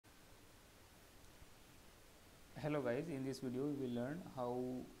Hello guys, in this video we will learn how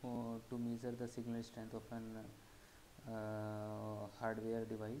to measure the signal strength of an hardware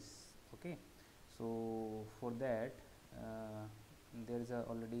device. Okay, so for that there is a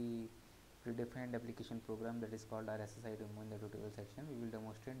already predefined application program that is called RSSI Demo. In the tutorial section we will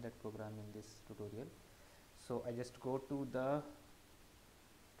demonstrate that program in this tutorial. So I just go to the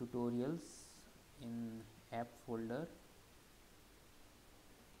tutorials in app folder.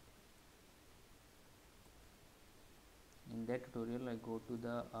 In that tutorial I go to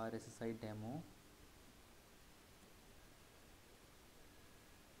the RSSI Demo.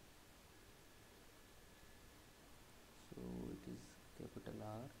 So it is capital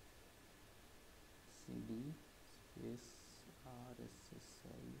R CD space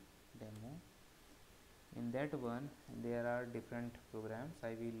RSSI Demo. In that one there are different programs.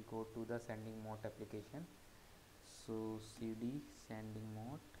 I will go to the sending mode application. So CD sending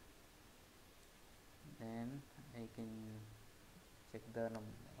mode, then I can check the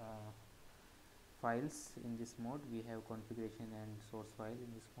files. In this mode we have configuration and source file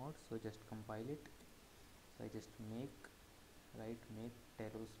in this mode, so just compile it. So I just make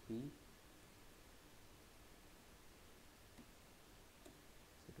TinyOS B,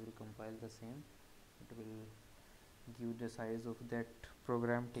 so it will compile the same. It will give the size of that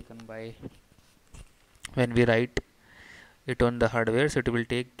program taken by when we write it on the hardware. So it will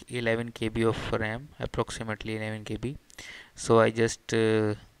take 11 KB of RAM, approximately 11 KB. So I just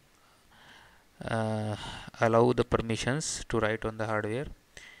allow the permissions to write on the hardware.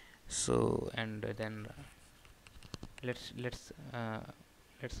 So and then let's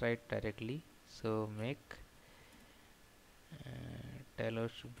write directly. So make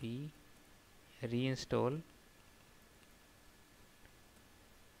TinyOS B reinstall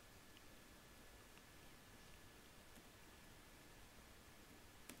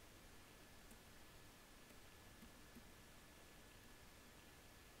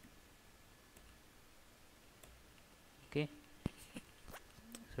okay.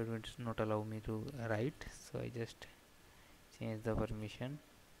 So it will not allow me to write, so I just change the permission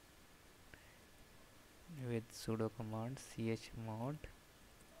with sudo command chmod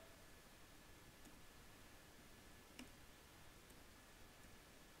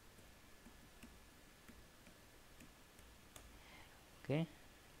okay.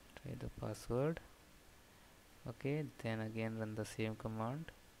 Try the password. Okay, then again run the same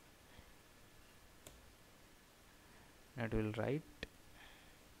command. It will write.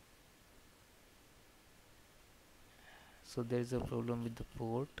 So there is a problem with the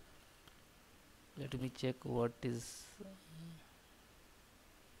port. Let me check what is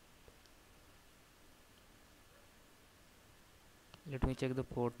let me check the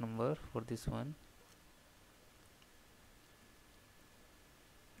port number for this one.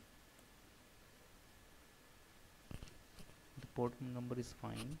 The port number is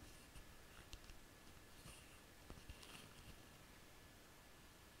fine.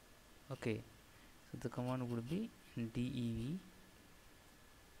 Okay, so the command would be dev/tty.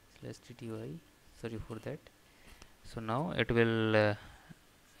 Sorry for that. So now it will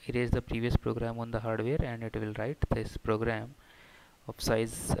erase the previous program on the hardware, and it will write this program of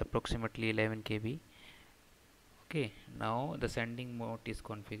size approximately 11 KB. Okay, now the sending mode is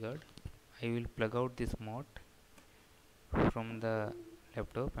configured. I will plug out this mode from the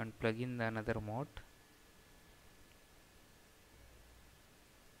laptop and plug in the another mode.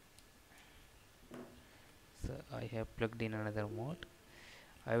 So I have plugged in another mode.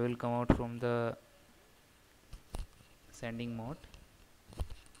 I will come out from the sending mode.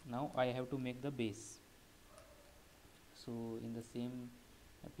 Now I have to make the base. So in the same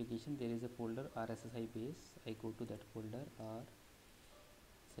application there is a folder RSSI base. I go to that folder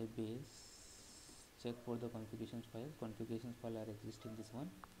RSSI base, check for the configurations file. Configurations file are exist in this one.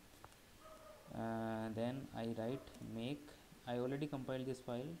 Then I write make. I already compiled this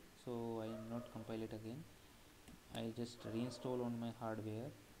file, so I am not compile it again. I just reinstall on my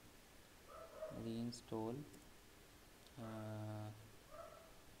hardware. Reinstall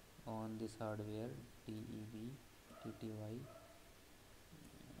on this hardware DEB/TTY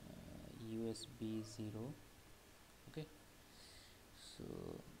USB 0. Okay, so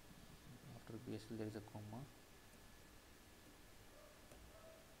after BSL there is a comma.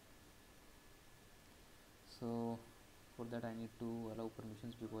 So for that I need to allow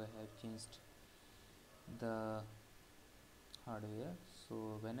permissions because I have changed the hardware. So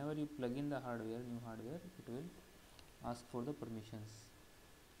whenever you plug in the new hardware, it will ask for the permissions.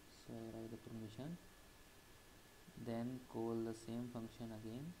 So I write the permission, then call the same function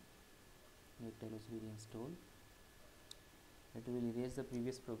again, make TinyOS B reinstall. It will erase the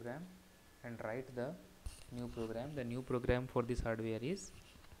previous program and write the new program. The new program for this hardware is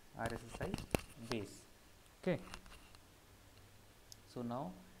RSSI base. Okay, so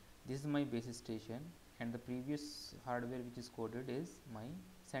now this is my base station, and the previous hardware which is coded is my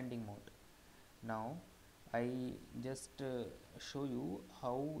sending mode. Now I just show you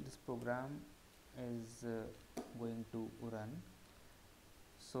how this program is going to run.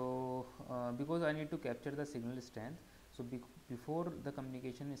 So because I need to capture the signal strength, so before the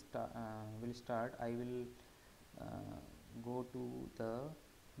communication will start, I will go to the,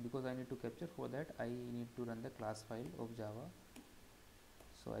 because I need to capture, for that I need to run the class file of Java.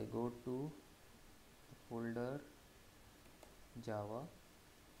 So I go to the folder Java.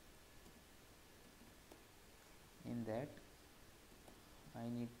 In that I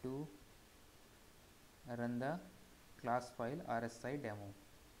need to run the class file RSSI Demo.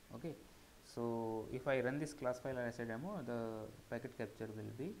 Okay, so if I run this class file RSSI Demo, the packet capture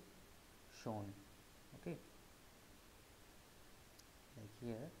will be shown. Okay, like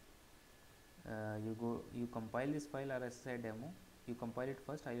here, you compile this file RSSI Demo. You compile it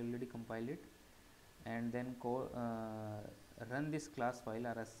first. I already compiled it, and then run this class file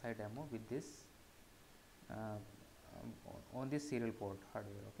RSSI Demo with this on this serial port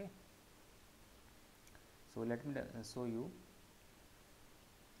hardware. Okay, so let me show you.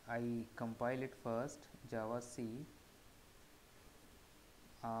 I compile it first, Java C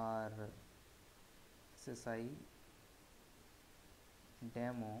RSSI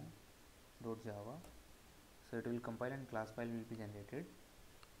demo.java. So it will compile and class file will be generated.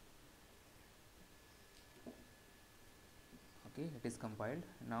 Okay, it is compiled.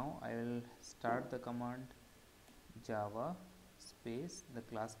 Now I will start the command Java space, the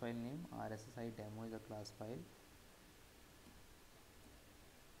class file name RSSI Demo is the class file.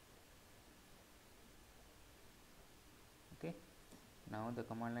 Okay, now the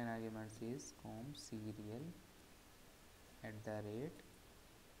command line arguments is com serial @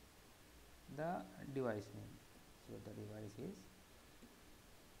 the device name. So the device is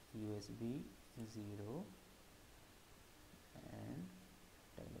USB 0 and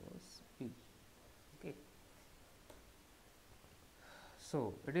TinyOS P. Okay,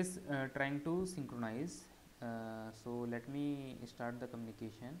 so it is trying to synchronize. So let me start the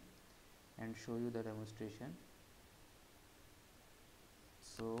communication and show you the demonstration.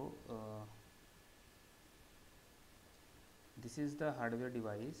 So this is the hardware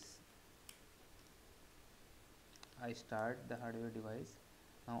device. I start the hardware device.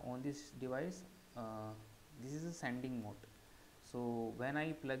 Now on this device, this is a sending mode. So when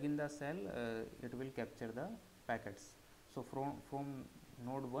I plug in the cell, it will capture the packets. So from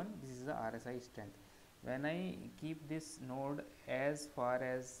node 1, this is the RSI strength. When I keep this node as far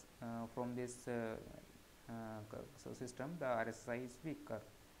as from this system, the RSI is weaker.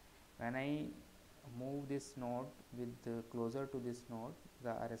 When I move this node with closer to this node, the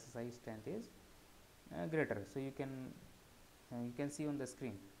RSSI strength is greater. So you can see on the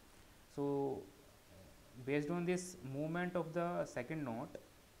screen. So based on this movement of the second node,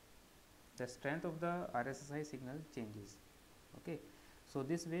 the strength of the RSSI signal changes. Okay, so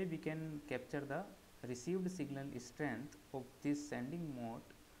this way we can capture the received signal strength of this sending mode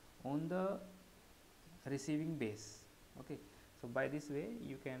on the receiving base. Okay, so by this way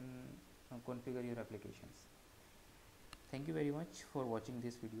you can configure your applications. Thank you very much for watching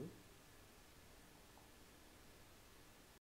this video.